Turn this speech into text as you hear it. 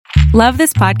Love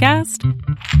this podcast?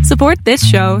 Support this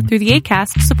show through the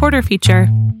Acast supporter feature.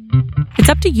 It's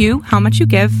up to you how much you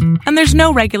give, and there's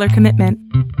no regular commitment.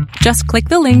 Just click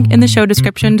the link in the show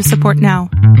description to support now.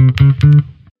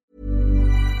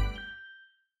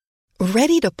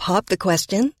 Ready to pop the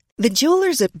question? The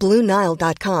jewelers at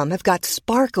BlueNile.com have got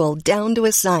sparkle down to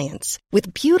a science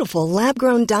with beautiful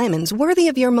lab-grown diamonds worthy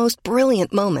of your most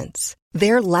brilliant moments.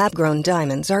 Their lab-grown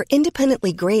diamonds are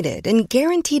independently graded and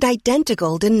guaranteed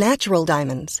identical to natural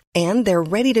diamonds, and they're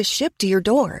ready to ship to your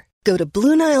door. Go to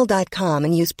BlueNile.com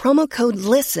and use promo code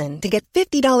LISTEN to get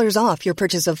 $50 off your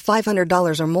purchase of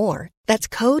 $500 or more. That's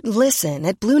code LISTEN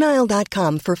at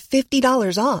BlueNile.com for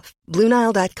 $50 off.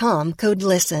 BlueNile.com, code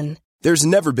LISTEN. There's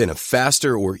never been a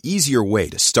faster or easier way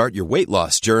to start your weight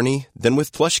loss journey than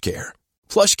with PlushCare.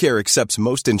 PlushCare accepts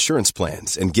most insurance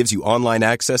plans and gives you online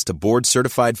access to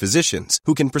board-certified physicians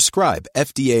who can prescribe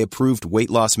FDA-approved weight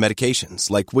loss medications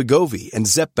like Wegovy and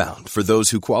Zepbound for those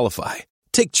who qualify.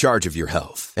 Take charge of your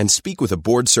health and speak with a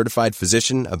board-certified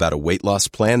physician about a weight loss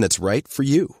plan that's right for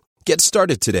you. Get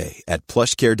started today at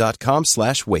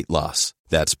plushcare.com/weight-loss.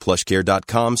 That's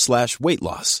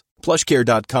plushcare.com/weight-loss.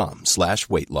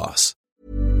 plushcare.com/weight-loss.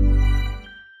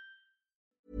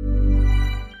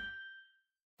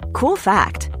 Cool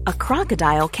fact, a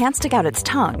crocodile can't stick out its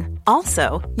tongue.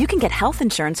 Also, you can get health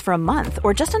insurance for a month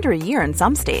or just under a year in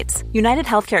some states. United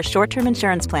Healthcare short-term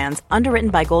insurance plans, underwritten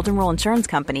by Golden Rule Insurance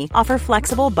Company, offer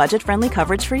flexible, budget-friendly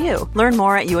coverage for you. Learn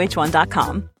more at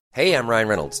uh1.com. Hey, I'm Ryan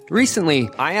Reynolds. Recently,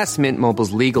 I asked Mint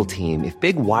Mobile's legal team if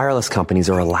big wireless companies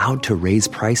are allowed to raise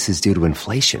prices due to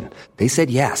inflation. They said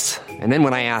yes. And then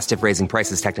when I asked if raising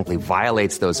prices technically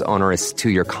violates those onerous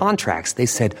two-year contracts, they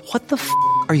said, "What the f***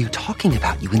 are you talking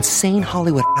about, you insane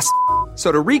Hollywood ass?" So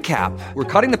to recap, we're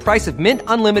cutting the price of Mint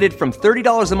Unlimited from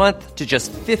 $30 a month to just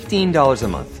 $15 a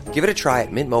month. Give it a try at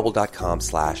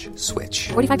mintmobile.com/switch.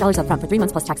 $45 up front for 3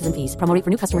 months plus taxes and fees. Promo rate for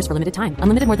new customers for limited time.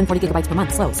 Unlimited more than 40 gigabytes per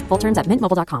month. Slows full terms at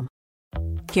mintmobile.com.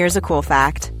 Here's a cool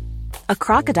fact. A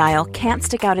crocodile can't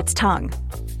stick out its tongue.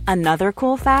 Another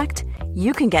cool fact,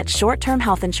 you can get short-term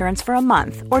health insurance for a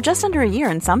month or just under a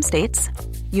year in some states.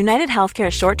 United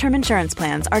Healthcare short-term insurance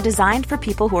plans are designed for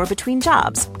people who are between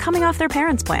jobs, coming off their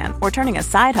parents' plan, or turning a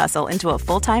side hustle into a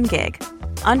full-time gig.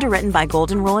 Underwritten by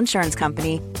Golden Rule Insurance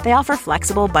Company, they offer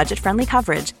flexible, budget-friendly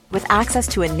coverage with access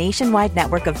to a nationwide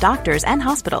network of doctors and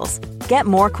hospitals. Get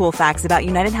more cool facts about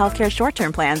United Healthcare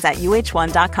short-term plans at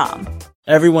uh1.com.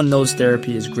 Everyone knows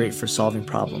therapy is great for solving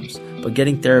problems, but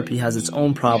getting therapy has its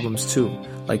own problems too,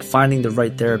 like finding the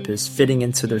right therapist, fitting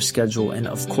into their schedule, and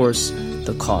of course,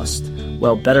 the cost.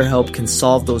 Well, BetterHelp can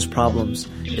solve those problems.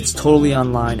 It's totally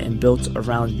online and built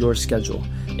around your schedule.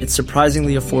 It's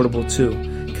surprisingly affordable too.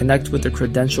 Connect with a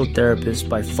credentialed therapist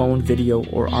by phone, video,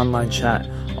 or online chat,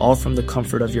 all from the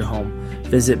comfort of your home.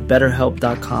 Visit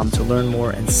BetterHelp.com to learn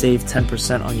more and save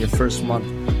 10% on your first month.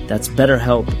 That's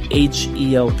BetterHelp,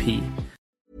 H-E-L-P.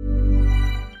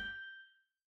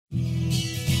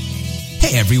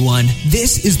 Hey everyone,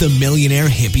 this is the Millionaire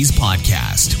Hippies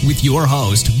Podcast with your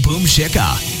host, Boom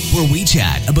Shikha, where we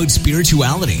chat about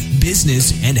spirituality,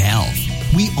 business, and health.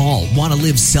 We all want to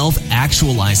live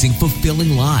self-actualizing,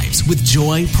 fulfilling lives with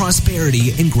joy,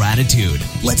 prosperity, and gratitude.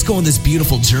 Let's go on this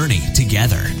beautiful journey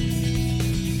together.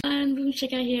 And Boom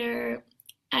Shikha here.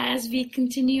 As we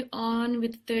continue on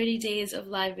with 30 days of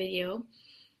live video,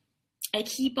 I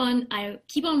keep on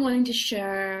wanting to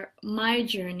share my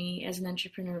journey as an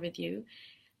entrepreneur with you,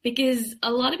 because a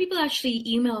lot of people actually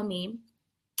email me.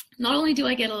 Not only do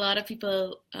I get a lot of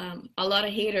people, a lot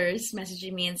of haters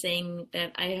messaging me and saying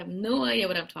that I have no idea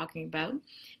what I'm talking about,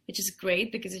 which is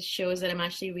great because it shows that I'm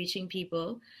actually reaching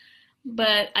people.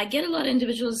 But I get a lot of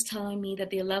individuals telling me that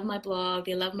they love my blog,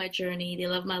 they love my journey, they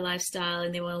love my lifestyle,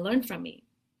 and they want to learn from me.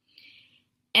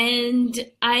 And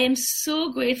I am so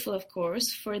grateful, of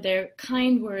course, for their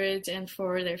kind words and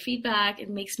for their feedback. It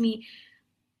makes me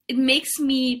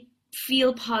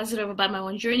feel positive about my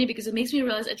own journey, because it makes me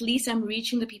realize at least I'm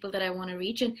reaching the people that I want to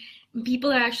reach, and people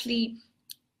are actually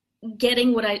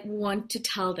getting what I want to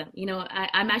tell them. You know,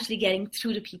 I'm actually getting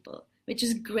through to people, which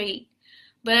is great.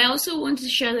 But I also want to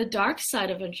share the dark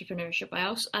side of entrepreneurship. I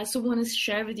also want to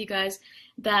share with you guys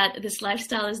that this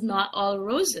lifestyle is not all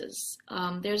roses.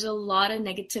 There's a lot of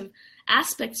negative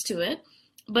aspects to it,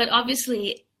 but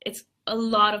obviously it's a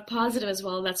lot of positive as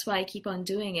well. That's why I keep on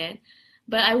doing it.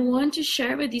 But I want to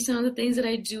share with you some of the things that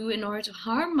I do in order to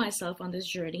harm myself on this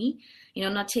journey. You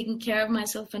know, not taking care of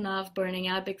myself enough, burning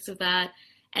out because of that.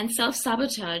 And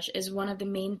self-sabotage is one of the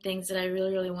main things that I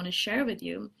really, really want to share with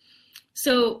you.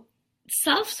 So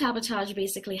self-sabotage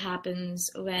basically happens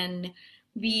when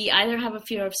we either have a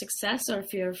fear of success or a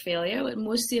fear of failure, but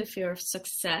mostly a fear of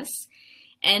success.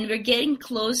 and we're getting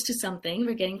close to something.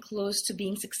 We're getting close to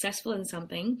being successful in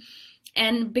something.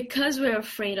 And because we're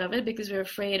afraid of it, because we're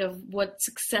afraid of what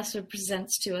success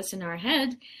represents to us in our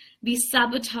head, we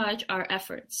sabotage our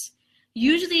efforts.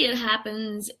 Usually it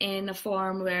happens in a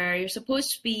form where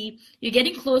you're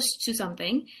getting close to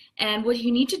something, and what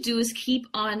you need to do is keep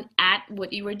on at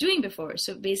what you were doing before.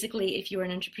 So basically, if you're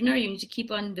an entrepreneur, you need to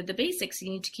keep on with the basics. You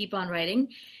need to keep on writing.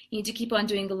 You need to keep on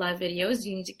doing the live videos.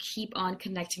 You need to keep on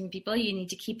connecting with people. You need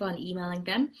to keep on emailing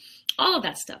them. All of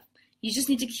that stuff. You just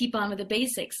need to keep on with the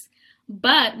basics.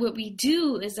 But what we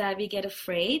do is that we get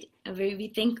afraid, and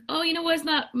we think, oh, you know what,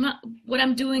 what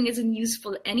I'm doing isn't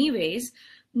useful anyways.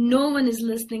 No one is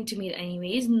listening to me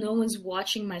anyways. No one's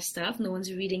watching my stuff. No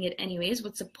one's reading it anyways.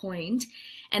 What's the point?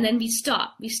 And then we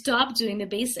stop. We stop doing the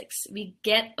basics. We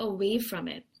get away from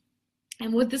it.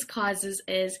 And what this causes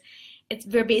is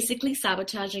we're basically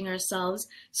sabotaging ourselves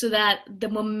so that the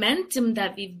momentum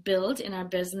that we've built in our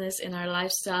business, in our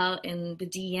lifestyle, in the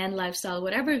DN lifestyle,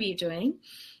 whatever we're doing,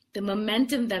 the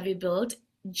momentum that we built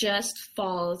just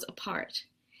falls apart.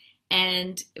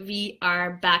 And we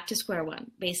are back to square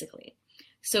one, basically.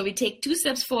 So we take 2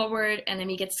 steps forward, and then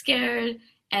we get scared,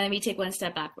 and then we take 1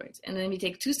 step backwards. And then we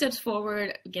take 2 steps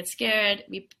forward, we get scared,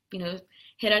 we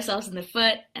hit ourselves in the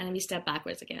foot, and then we step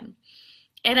backwards again.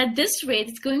 And at this rate,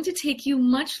 it's going to take you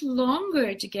much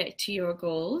longer to get to your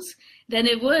goals than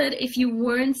it would if you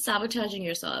weren't sabotaging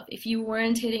yourself, if you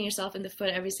weren't hitting yourself in the foot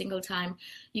every single time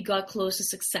you got close to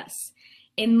success.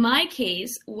 In my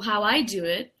case, how I do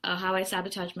it, how I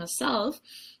sabotage myself,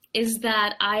 is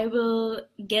that I will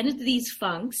get into these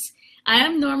funks. I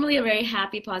am normally a very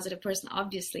happy, positive person,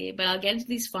 obviously, but I'll get into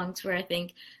these funks where I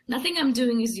think nothing I'm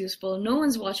doing is useful. No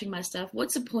one's watching my stuff.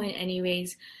 What's the point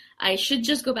anyways? I should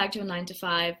just go back to a 9 to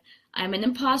 5. I'm an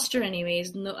imposter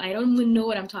anyways. No, I don't even know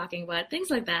what I'm talking about. Things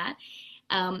like that,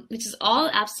 which is all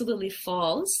absolutely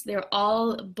false. They're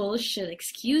all bullshit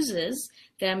excuses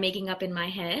that I'm making up in my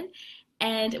head.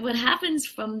 And what happens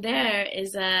from there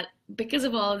is that because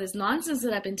of all this nonsense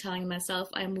that I've been telling myself,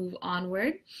 I move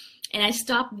onward and I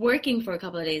stop working for a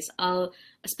couple of days. I'll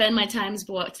spend my time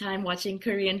watching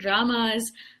Korean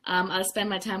dramas. I'll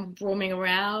spend my time roaming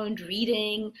around,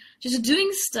 reading, just doing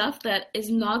stuff that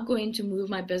is not going to move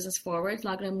my business forward. It's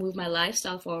not going to move my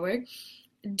lifestyle forward.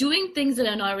 Doing things that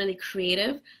are not really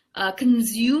creative.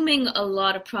 Consuming a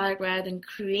lot of product rather than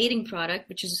creating product,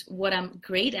 which is what I'm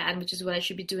great at, which is what I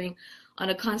should be doing on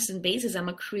a constant basis. I'm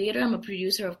a creator. I'm a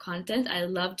producer of content. I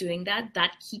love doing that.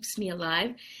 That keeps me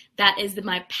alive. That is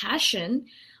my passion.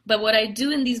 But what I do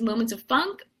in these moments of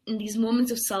funk, in these moments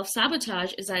of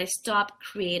self-sabotage, is I stop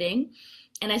creating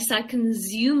and I start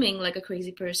consuming like a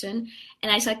crazy person,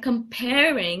 and I start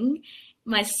comparing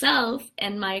myself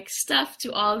and my stuff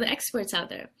to all the experts out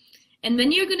there. And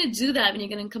when you're going to do that, when you're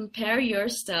going to compare your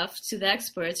stuff to the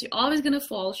experts, you're always going to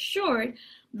fall short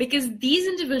because these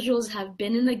individuals have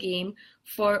been in the game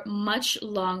for much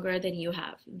longer than you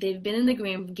have. They've been in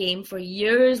the game for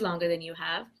years longer than you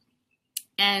have.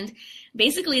 And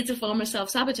basically, it's a form of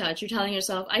self-sabotage. You're telling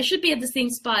yourself, I should be at the same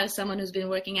spot as someone who's been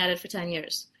working at it for 10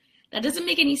 years. That doesn't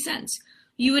make any sense.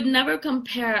 You would never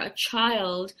compare a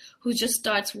child who just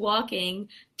starts walking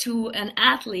to an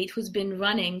athlete who's been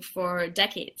running for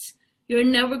decades. You're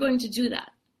never going to do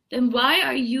that. Then why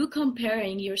are you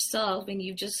comparing yourself when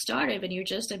you've just started, when you're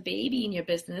just a baby in your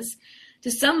business,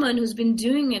 to someone who's been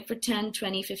doing it for 10,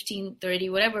 20, 15, 30,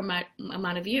 whatever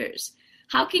amount of years?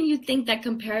 How can you think that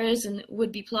comparison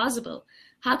would be plausible?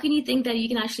 How can you think that you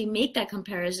can actually make that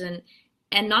comparison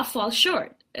and not fall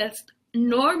short? That's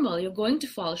normal. You're going to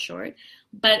fall short.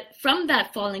 But from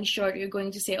that falling short, you're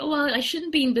going to say, oh, well, I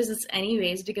shouldn't be in business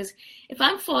anyways, because if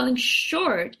I'm falling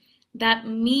short, that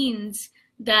means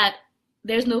that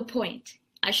there's no point.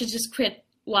 I should just quit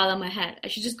while I'm ahead. I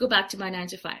should just go back to my 9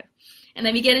 to 5. And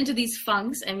then we get into these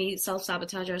funks and we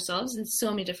self-sabotage ourselves in so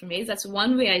many different ways. That's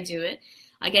one way I do it.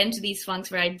 I get into these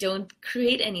funks where I don't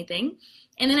create anything.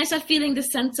 And then I start feeling the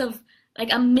sense of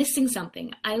like I'm missing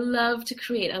something. I love to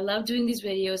create. I love doing these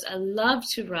videos. I love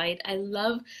to write. I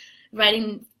love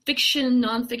writing fiction,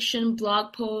 nonfiction,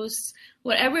 blog posts,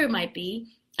 whatever it might be.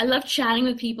 I love chatting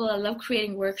with people. I love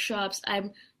creating workshops.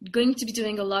 I'm going to be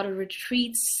doing a lot of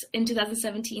retreats in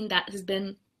 2017. That has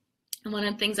been one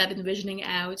of the things I've been visioning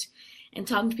out and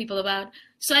talking to people about.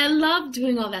 So I love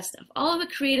doing all that stuff, all the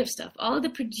creative stuff, all the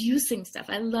producing stuff.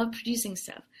 I love producing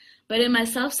stuff. But in my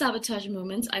self-sabotage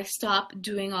moments, I stop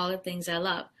doing all the things I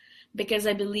love because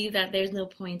I believe that there's no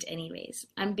point anyways.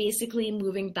 I'm basically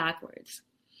moving backwards.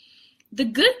 The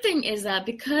good thing is that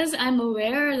because I'm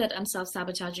aware that I'm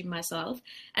self-sabotaging myself,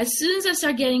 as soon as I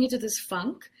start getting into this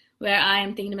funk where I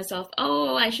am thinking to myself,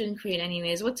 oh, I shouldn't create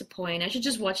anyways. What's the point? I should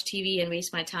just watch TV and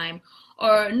waste my time.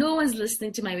 Or no one's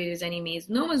listening to my videos anyways.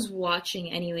 No one's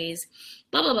watching anyways.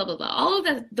 Blah, blah, blah, blah, blah. All of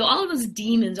that, all of those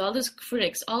demons, all those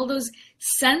critics, all those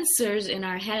censors in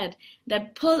our head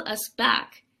that pull us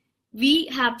back, we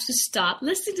have to stop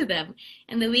listening to them.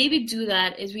 And the way we do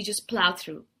that is we just plow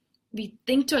through. We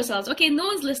think to ourselves, okay, no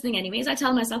one's listening anyways. I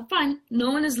tell myself, fine,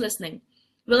 no one is listening.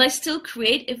 Will I still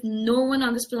create if no one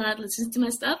on this planet listens to my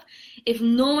stuff? If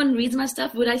no one reads my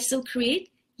stuff, would I still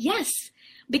create? Yes,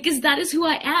 because that is who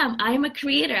I am. I am a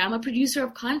creator. I'm a producer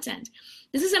of content.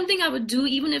 This is something I would do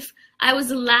even if I was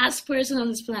the last person on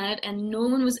this planet and no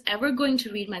one was ever going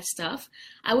to read my stuff.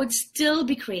 I would still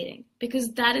be creating because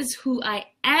that is who I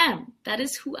am. That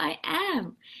is who I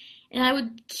am. And I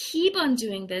would keep on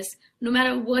doing this no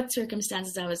matter what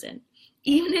circumstances I was in.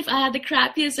 Even if I had the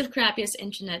crappiest of crappiest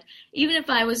internet, even if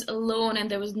I was alone and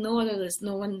there was no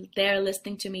one there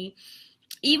listening to me,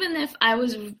 even if I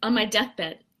was on my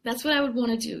deathbed, that's what I would want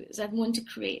to do, is I'd want to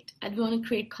create. I'd want to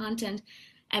create content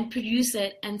and produce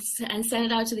it and send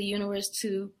it out to the universe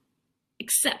to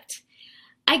accept.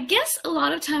 I guess a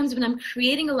lot of times when I'm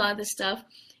creating a lot of this stuff,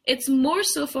 it's more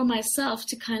so for myself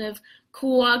to kind of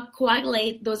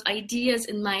coagulate those ideas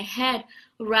in my head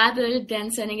rather than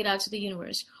sending it out to the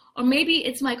universe. Or maybe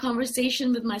it's my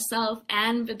conversation with myself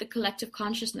and with the collective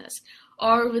consciousness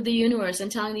or with the universe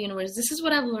and telling the universe, this is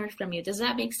what I've learned from you. Does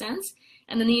that make sense?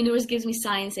 And then the universe gives me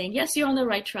signs saying, yes, you're on the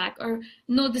right track, or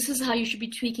no, this is how you should be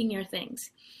tweaking your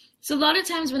things. So a lot of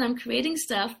times when I'm creating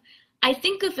stuff, I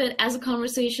think of it as a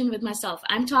conversation with myself.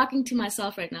 I'm talking to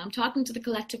myself right now. I'm talking to the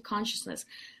collective consciousness.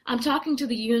 I'm talking to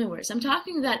the universe. I'm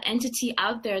talking to that entity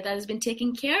out there that has been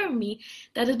taking care of me,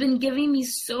 that has been giving me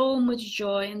so much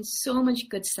joy and so much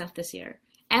good stuff this year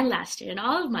and last year and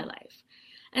all of my life.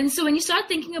 And so when you start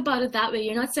thinking about it that way,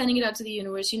 you're not sending it out to the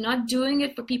universe. You're not doing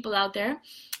it for people out there.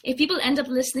 If people end up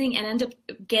listening and end up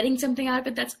getting something out of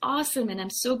it, that's awesome. And I'm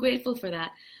so grateful for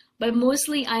that. But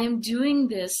mostly I am doing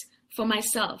this for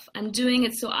myself. I'm doing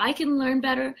it so I can learn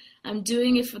better. I'm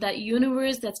doing it for that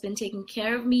universe that's been taking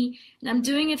care of me. And I'm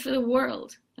doing it for the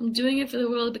world. I'm doing it for the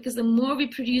world because the more we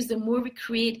produce, the more we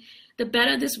create, the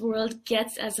better this world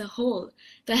gets as a whole.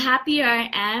 The happier I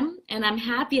am, and I'm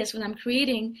happiest when I'm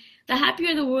creating, the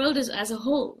happier the world is as a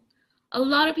whole. A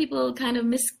lot of people kind of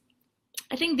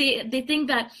I think they think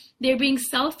that they're being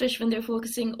selfish when they're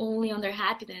focusing only on their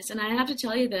happiness. And I have to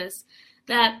tell you this,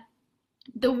 that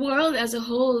the world as a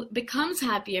whole becomes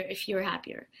happier if you're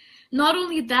happier. Not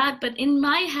only that, but in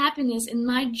my happiness, in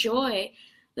my joy,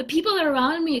 the people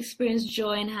around me experience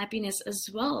joy and happiness as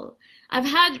well. I've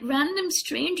had random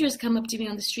strangers come up to me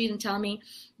on the street and tell me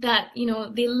that,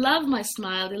 they love my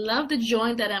smile, they love the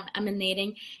joy that I'm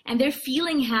emanating, and they're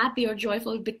feeling happy or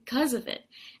joyful because of it.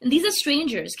 And these are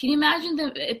strangers. Can you imagine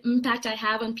the impact I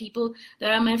have on people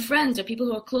that are my friends or people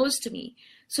who are close to me?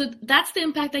 So that's the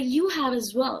impact that you have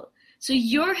as well. So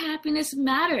your happiness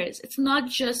matters. It's not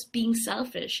just being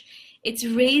selfish. It's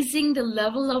raising the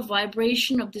level of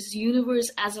vibration of this universe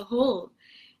as a whole.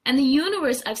 And the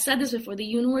universe, I've said this before, the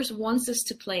universe wants us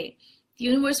to play. The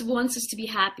universe wants us to be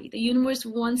happy. The universe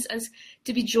wants us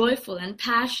to be joyful and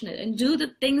passionate and do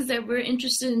the things that we're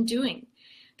interested in doing.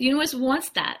 The universe wants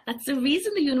that. That's the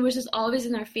reason the universe is always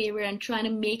in our favor and trying to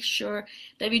make sure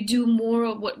that we do more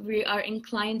of what we are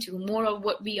inclined to, more of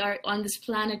what we are on this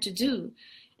planet to do.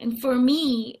 And for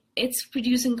me, it's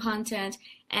producing content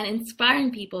and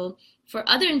inspiring people. For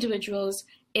other individuals,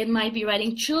 it might be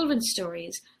writing children's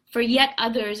stories. For yet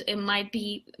others, it might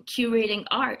be curating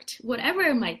art, whatever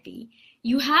it might be.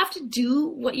 You have to do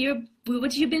what you've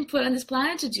been put on this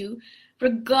planet to do,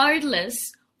 regardless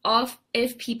of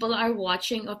if people are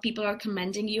watching or people are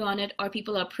commending you on it or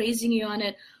people are praising you on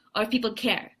it or if people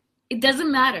care. It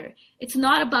doesn't matter. It's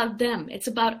not about them. It's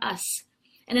about us.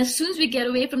 And as soon as we get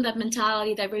away from that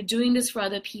mentality that we're doing this for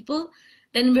other people,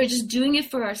 then we're just doing it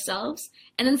for ourselves.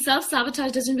 And then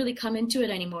self-sabotage doesn't really come into it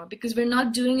anymore because we're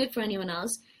not doing it for anyone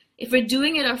else. If we're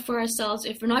doing it for ourselves,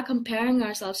 if we're not comparing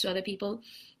ourselves to other people,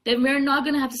 then we're not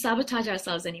going to have to sabotage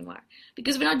ourselves anymore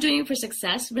because we're not doing it for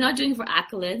success. We're not doing it for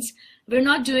accolades. We're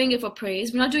not doing it for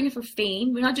praise. We're not doing it for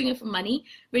fame. We're not doing it for money.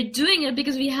 We're doing it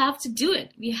because we have to do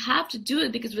it. We have to do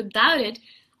it because without it,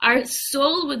 our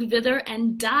soul would wither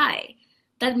and die.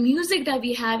 That music that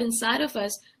we have inside of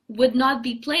us would not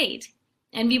be played,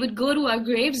 and we would go to our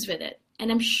graves with it.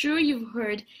 And I'm sure you've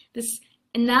heard this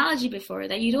analogy before,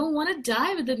 that you don't want to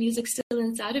die with the music still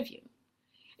inside of you.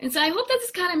 And so I hope that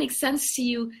this kind of makes sense to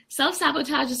you.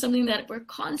 Self-sabotage is something that we're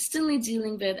constantly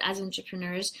dealing with as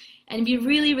entrepreneurs, and we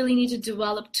really, really need to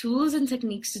develop tools and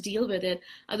techniques to deal with it.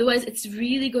 Otherwise, it's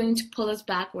really going to pull us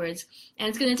backwards, and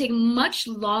it's going to take much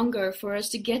longer for us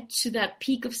to get to that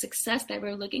peak of success that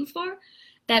we're looking for,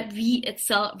 that we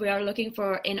are looking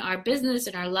for in our business,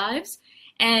 in our lives.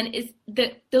 And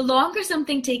the longer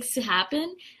something takes to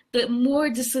happen, the more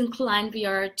disinclined we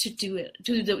are to do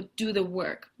the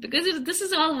work, because this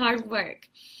is all hard work.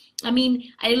 I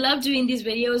mean, I love doing these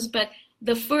videos, but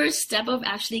the first step of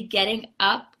actually getting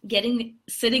up,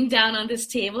 sitting down on this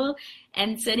table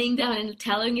and sitting down and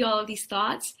telling you all of these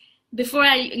thoughts, before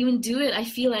I even do it, I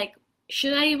feel like,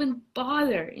 should I even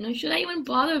bother? Should I even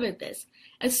bother with this?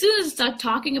 As soon as I start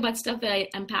talking about stuff that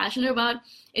I'm passionate about,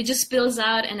 it just spills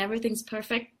out and everything's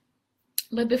perfect.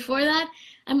 But before that,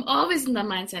 I'm always in that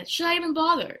mindset. Should I even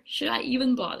bother? Should I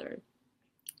even bother?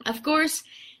 Of course,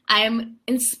 I am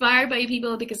inspired by you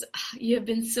people because you have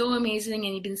been so amazing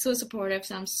and you've been so supportive.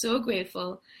 So I'm so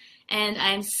grateful. And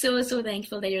I'm so, so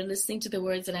thankful that you're listening to the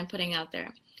words that I'm putting out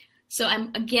there. So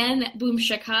I'm again Boom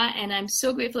Shikha, and I'm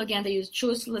so grateful again that you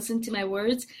chose to listen to my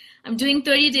words. I'm doing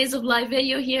 30 days of live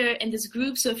video here in this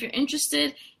group, so if you're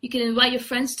interested, you can invite your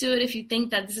friends to it if you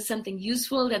think that this is something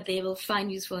useful that they will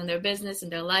find useful in their business, in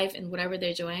their life, in whatever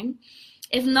they're doing.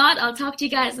 If not, I'll talk to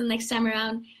you guys the next time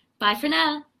around. Bye for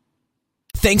now.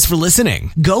 Thanks for listening.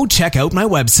 Go check out my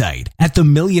website at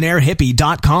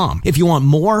themillionairehippie.com if you want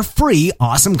more free,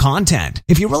 awesome content.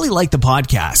 If you really like the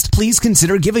podcast, please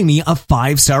consider giving me a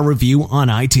 5-star review on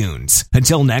iTunes.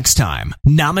 Until next time,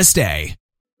 namaste.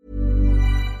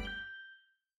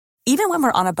 Even when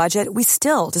we're on a budget, we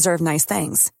still deserve nice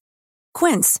things.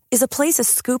 Quince is a place to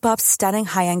scoop up stunning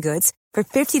high-end goods for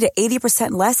 50 to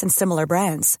 80% less than similar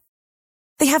brands.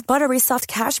 They have buttery soft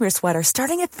cashmere sweaters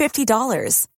starting at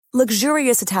 $50,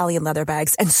 luxurious Italian leather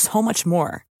bags, and so much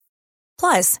more.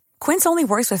 Plus, Quince only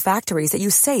works with factories that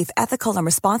use safe, ethical, and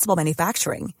responsible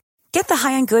manufacturing. Get the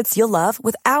high-end goods you'll love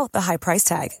without the high price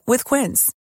tag with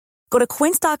Quince. Go to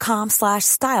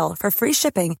quince.com/style for free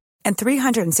shipping and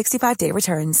 365-day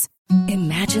returns.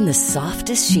 Imagine the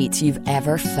softest sheets you've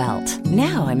ever felt.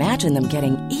 Now imagine them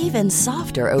getting even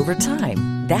softer over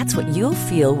time. That's what you'll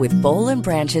feel with Boll &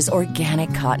 Branch's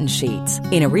organic cotton sheets.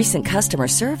 In a recent customer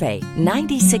survey,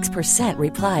 96%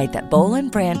 replied that Boll &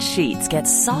 Branch sheets get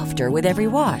softer with every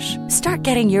wash. Start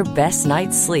getting your best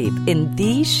night's sleep in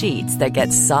these sheets that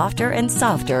get softer and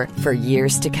softer for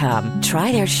years to come.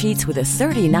 Try their sheets with a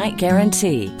 30-night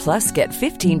guarantee. Plus, get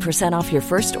 15% off your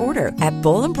first order at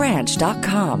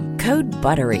bollandbranch.com. Code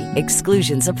BUTTERY.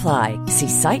 Exclusions apply. See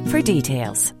site for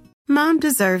details. Mom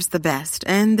deserves the best,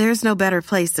 and there's no better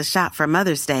place to shop for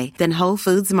Mother's Day than Whole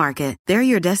Foods Market. They're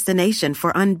your destination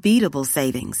for unbeatable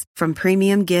savings, from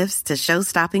premium gifts to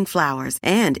show-stopping flowers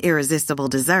and irresistible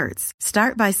desserts.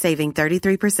 Start by saving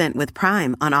 33% with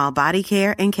Prime on all body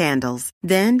care and candles.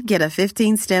 Then get a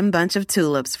 15-stem bunch of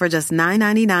tulips for just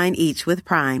 $9.99 each with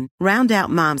Prime. Round out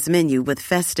Mom's menu with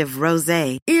festive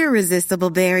rosé, irresistible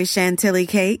berry chantilly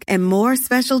cake, and more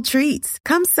special treats.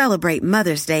 Come celebrate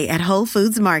Mother's Day at Whole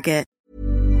Foods Market.